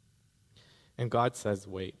 And God says,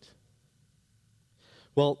 wait.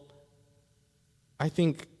 Well, I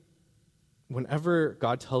think whenever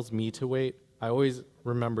God tells me to wait, I always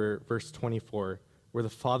remember verse 24, where the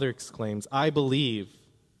Father exclaims, "I believe,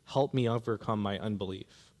 help me overcome my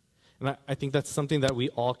unbelief." And I think that's something that we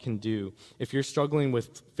all can do. If you're struggling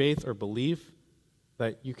with faith or belief,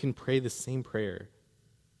 that you can pray the same prayer.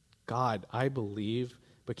 God, I believe,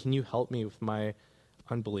 but can you help me with my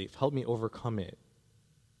unbelief? Help me overcome it.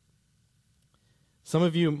 Some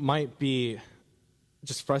of you might be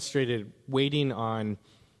just frustrated waiting on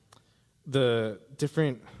the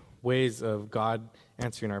different ways of God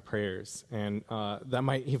answering our prayers. And that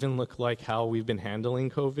might even look like how we've been handling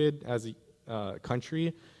COVID as a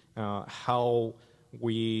country, how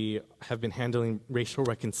we have been handling racial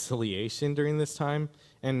reconciliation during this time.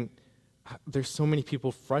 And there's so many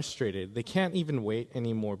people frustrated. They can't even wait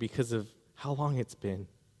anymore because of how long it's been.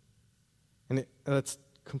 And that's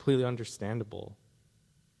completely understandable.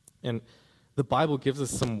 And the Bible gives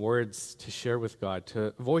us some words to share with God,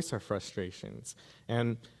 to voice our frustrations.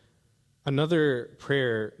 And another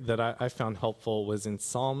prayer that I found helpful was in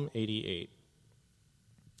Psalm 88.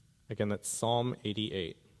 Again, that's Psalm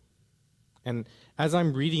 88. And as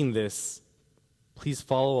I'm reading this, please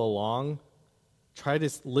follow along. Try to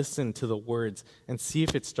listen to the words and see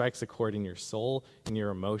if it strikes a chord in your soul, in your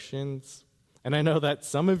emotions. And I know that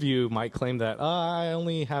some of you might claim that, I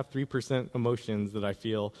only have 3% emotions that I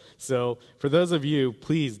feel. So for those of you,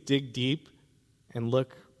 please dig deep and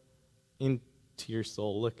look into your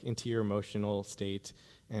soul, look into your emotional state,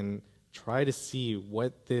 and try to see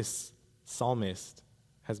what this psalmist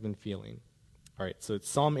has been feeling. All right, so it's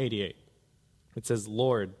Psalm 88. It says,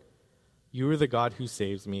 "Lord, you are the God who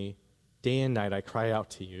saves me. Day and night I cry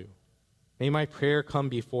out to you. May my prayer come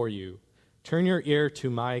before you. Turn your ear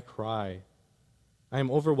to my cry. I am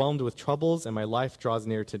overwhelmed with troubles, and my life draws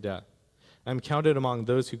near to death. I am counted among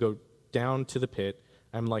those who go down to the pit.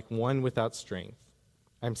 I am like one without strength.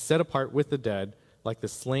 I am set apart with the dead, like the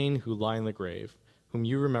slain who lie in the grave, whom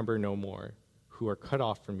you remember no more, who are cut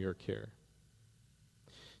off from your care.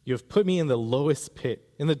 You have put me in the lowest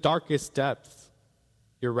pit, in the darkest depths.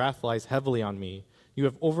 Your wrath lies heavily on me. You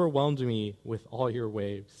have overwhelmed me with all your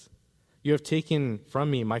waves. You have taken from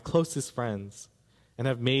me my closest friends and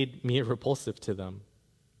have made me repulsive to them.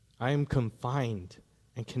 I am confined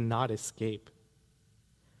and cannot escape.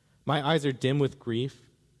 My eyes are dim with grief.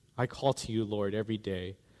 I call to you, Lord, every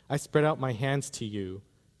day. I spread out my hands to you.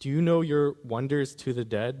 Do you know your wonders to the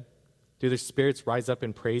dead? Do their spirits rise up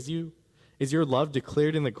and praise you? Is your love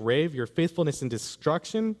declared in the grave, your faithfulness in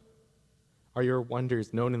destruction? Are your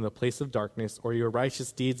wonders known in the place of darkness, or your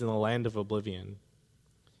righteous deeds in the land of oblivion?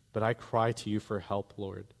 But I cry to you for help,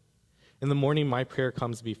 Lord. In the morning my prayer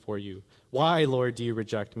comes before you. Why, Lord, do you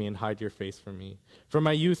reject me and hide your face from me? From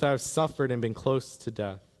my youth I have suffered and been close to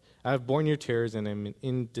death. I have borne your terrors and am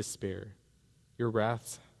in despair. Your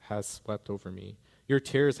wrath has swept over me. Your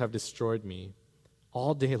terrors have destroyed me.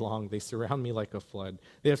 All day long they surround me like a flood.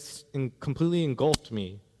 They have completely engulfed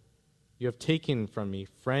me. You have taken from me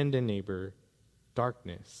friend and neighbor.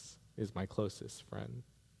 Darkness is my closest friend.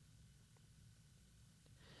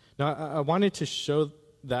 Now, I wanted to show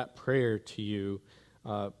that prayer to you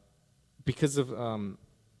because of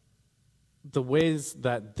the ways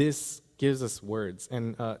that this gives us words.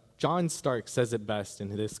 And John Stark says it best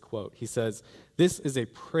in this quote. He says, "This is a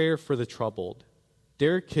prayer for the troubled."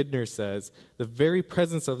 Derek Kidner says, "The very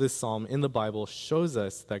presence of this psalm in the Bible shows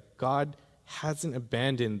us that God hasn't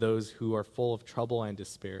abandoned those who are full of trouble and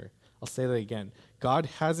despair." I'll say that again. God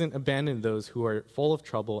hasn't abandoned those who are full of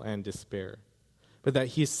trouble and despair, but that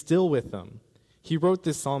he is still with them. He wrote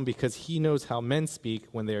this psalm because he knows how men speak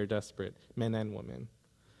when they are desperate, men and women.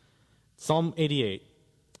 Psalm 88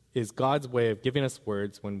 is God's way of giving us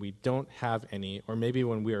words when we don't have any, or maybe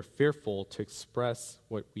when we are fearful to express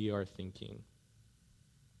what we are thinking.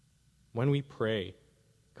 When we pray,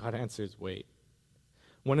 God answers wait.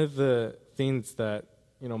 One of the things that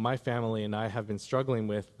my family and I have been struggling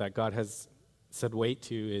with that God has said wait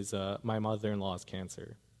to is my mother-in-law's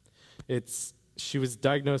cancer. She was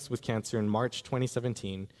diagnosed with cancer in March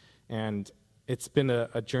 2017, and it's been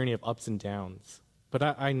a journey of ups and downs. But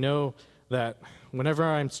I know that whenever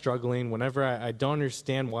I'm struggling, whenever I don't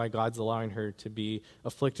understand why God's allowing her to be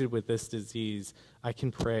afflicted with this disease, I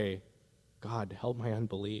can pray, God, help my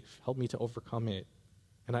unbelief. Help me to overcome it.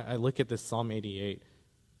 And I look at this Psalm 88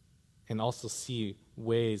 and also see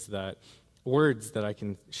words that I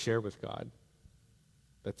can share with God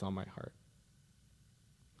that's on my heart.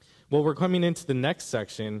 Well, we're coming into the next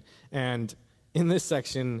section, and in this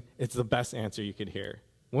section, it's the best answer you could hear.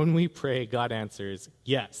 When we pray, God answers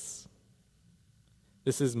yes.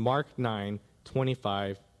 This is Mark 9,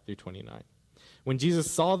 25 through 29. When Jesus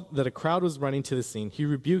saw that a crowd was running to the scene, he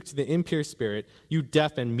rebuked the impure spirit. "You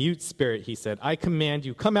deaf and mute spirit," he said, "I command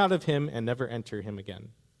you, come out of him and never enter him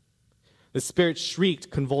again." The spirit shrieked,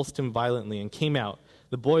 convulsed him violently, and came out.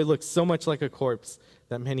 The boy looked so much like a corpse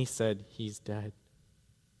that many said, "He's dead."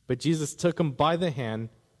 But Jesus took him by the hand,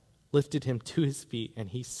 lifted him to his feet, and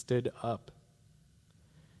he stood up.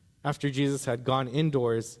 After Jesus had gone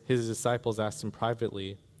indoors, his disciples asked him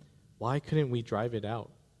privately, "Why couldn't we drive it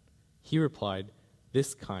out?" He replied,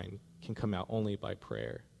 "This kind can come out only by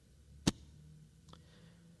prayer."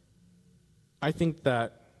 I think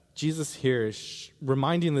that Jesus here is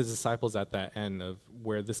reminding the disciples at that end of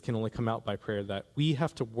where this can only come out by prayer, that we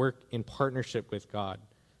have to work in partnership with God,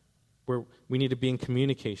 where we need to be in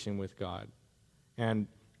communication with God. And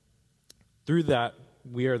through that,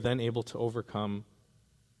 we are then able to overcome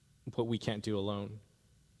what we can't do alone.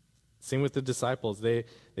 Same with the disciples. They've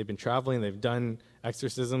been traveling, they've done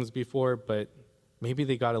exorcisms before, but maybe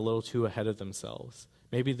they got a little too ahead of themselves.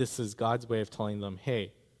 Maybe this is God's way of telling them,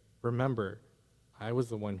 hey, remember, I was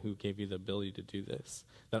the one who gave you the ability to do this,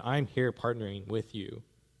 that I'm here partnering with you.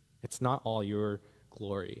 It's not all your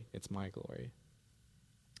glory, it's my glory.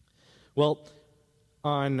 Well,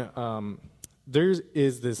 there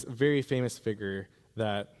is this very famous figure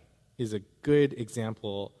that is a good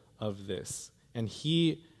example of this. And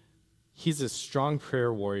he's a strong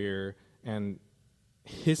prayer warrior, and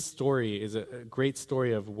his story is a great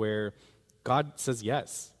story of where God says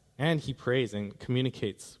yes, and he prays and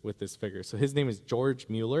communicates with this figure. So his name is George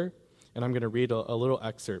Mueller, and I'm going to read a little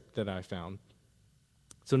excerpt that I found.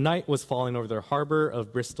 So night was falling over the harbor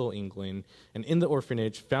of Bristol, England, and in the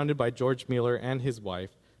orphanage founded by George Mueller and his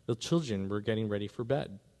wife, the children were getting ready for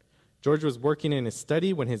bed. George was working in his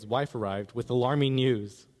study when his wife arrived with alarming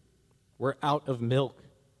news. "We're out of milk,"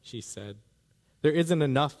 she said. "There isn't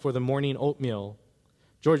enough for the morning oatmeal."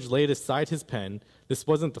 George laid aside his pen. This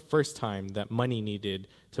wasn't the first time that money needed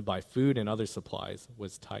to buy food and other supplies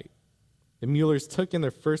was tight. The Muellers took in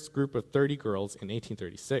their first group of 30 girls in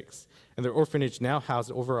 1836, and their orphanage now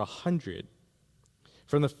housed over 100.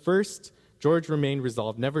 From the first, George remained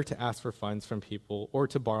resolved never to ask for funds from people or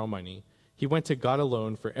to borrow money. He went to God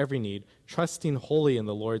alone for every need, trusting wholly in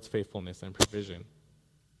the Lord's faithfulness and provision.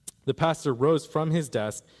 The pastor rose from his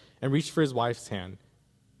desk and reached for his wife's hand.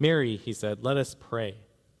 "Mary," he said, "let us pray."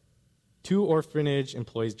 2 orphanage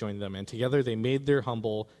employees joined them, and together they made their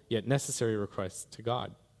humble yet necessary requests to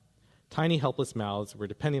God. Tiny, helpless mouths were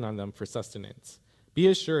depending on them for sustenance. "Be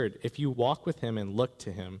assured, if you walk with him and look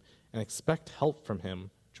to him and expect help from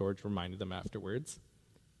him," George reminded them afterwards,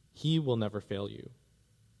 "he will never fail you."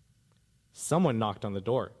 Someone knocked on the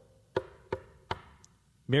door.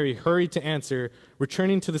 Mary hurried to answer.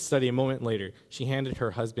 Returning to the study a moment later, she handed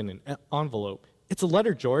her husband an envelope. "It's a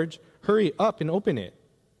letter, George. Hurry up and open it."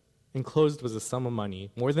 Enclosed was a sum of money,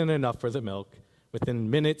 more than enough for the milk. Within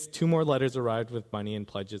minutes, 2 more letters arrived with money and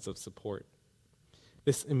pledges of support.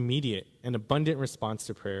 This immediate and abundant response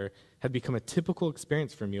to prayer had become a typical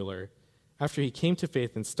experience for Mueller. After he came to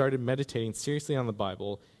faith and started meditating seriously on the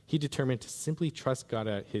Bible, he determined to simply trust God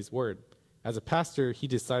at his word. As a pastor, he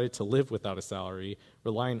decided to live without a salary,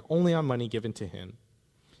 relying only on money given to him.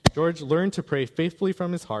 George learned to pray faithfully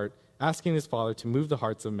from his heart, asking his Father to move the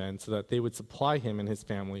hearts of men so that they would supply him and his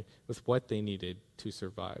family with what they needed to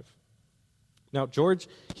survive. Now, George,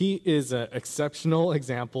 he is an exceptional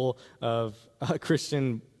example of a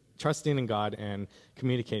Christian trusting in God and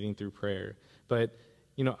communicating through prayer. But,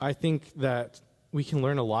 I think that we can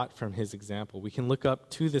learn a lot from his example. We can look up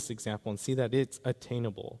to this example and see that it's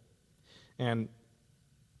attainable. And,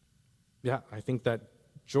 I think that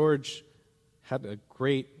George had a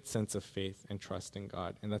great sense of faith and trust in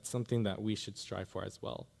God, and that's something that we should strive for as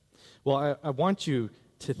well. Well, I want you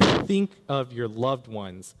to think of your loved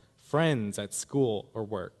ones, friends at school or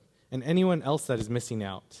work, and anyone else that is missing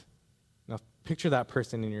out. Now, picture that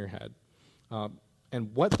person in your head.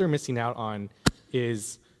 And what they're missing out on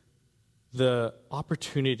is the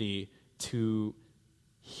opportunity to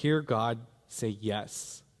hear God say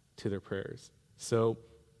yes to their prayers. So,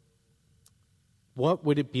 what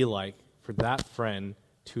would it be like for that friend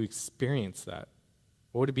to experience that?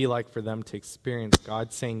 What would it be like for them to experience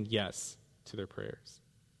God saying yes to their prayers?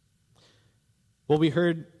 Well, we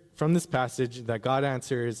heard from this passage that God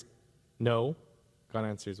answers no, God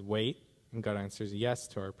answers wait, and God answers yes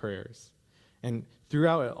to our prayers. And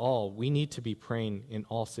throughout it all, we need to be praying in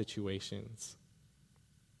all situations.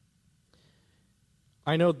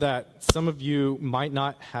 I know that some of you might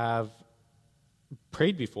not have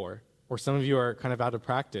prayed before, or some of you are kind of out of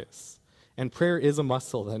practice. And prayer is a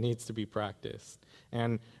muscle that needs to be practiced.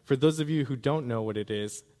 And for those of you who don't know what it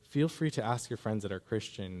is, feel free to ask your friends that are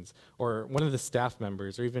Christians, or one of the staff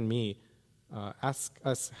members, or even me. Ask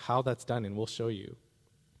us how that's done, and we'll show you.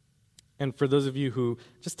 And for those of you who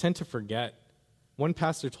just tend to forget, one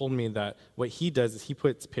pastor told me that what he does is he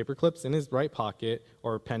puts paper clips in his right pocket,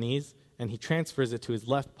 or pennies, and he transfers it to his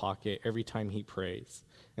left pocket every time he prays.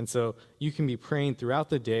 And so you can be praying throughout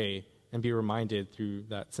the day and be reminded through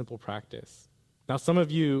that simple practice. Now, some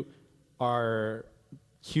of you are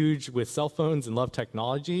huge with cell phones and love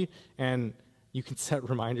technology, and you can set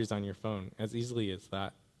reminders on your phone as easily as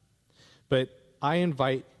that. But I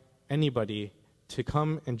invite anybody to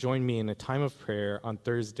come and join me in a time of prayer on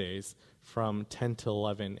Thursdays from 10 to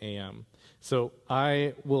 11 a.m. So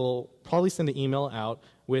I will probably send an email out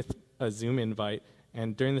with a Zoom invite,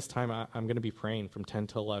 and during this time I'm going to be praying from 10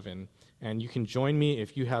 to 11. And you can join me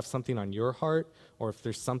if you have something on your heart, or if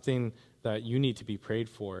there's something that you need to be prayed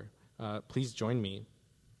for. Please join me.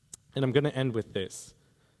 And I'm going to end with this.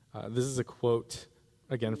 This is a quote,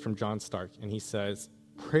 again, from John Stark, and he says,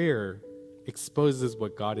 "Prayer exposes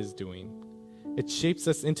what God is doing. It shapes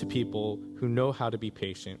us into people who know how to be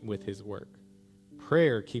patient with his work.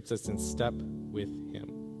 Prayer keeps us in step with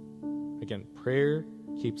him." Again, prayer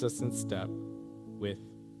keeps us in step with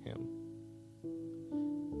him.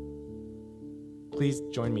 Please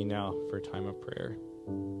join me now for a time of prayer.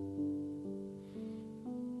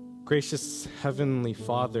 Gracious Heavenly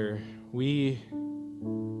Father, we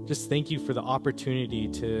just thank you for the opportunity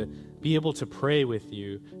to be able to pray with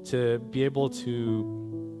you, to be able to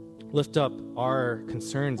lift up our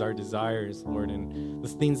concerns, our desires, Lord, and the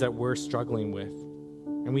things that we're struggling with.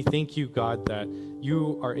 And we thank you, God, that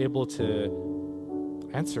you are able to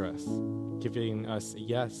answer us, giving us a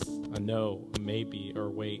yes, a no, a maybe, or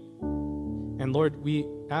wait. And Lord, we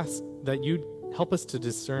ask that you'd help us to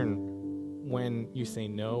discern when you say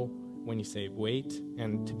no, when you say wait,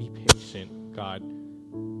 and to be patient, God.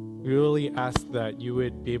 We really ask that you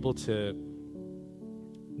would be able to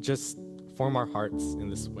just form our hearts in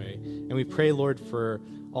this way. And we pray, Lord, for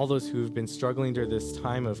all those who've been struggling during this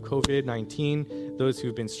time of COVID-19, those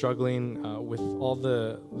who've been struggling with all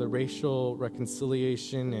the racial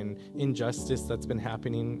reconciliation and injustice that's been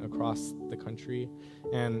happening across the country.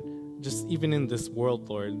 And just even in this world,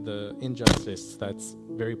 Lord, the injustice that's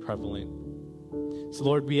very prevalent. So,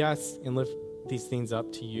 Lord, we ask and lift these things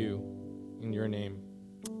up to you in your name.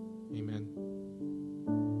 Amen.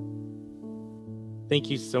 Thank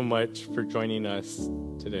you so much for joining us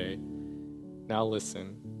today. Now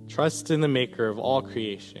listen. Trust in the maker of all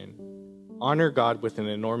creation. Honor God with an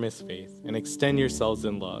enormous faith and extend yourselves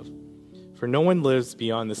in love, for no one lives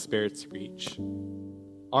beyond the Spirit's reach.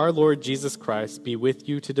 Our Lord Jesus Christ be with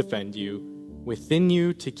you to defend you, within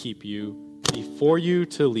you to keep you, before you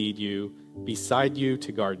to lead you, beside you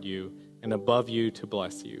to guard you, and above you to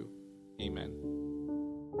bless you. Amen.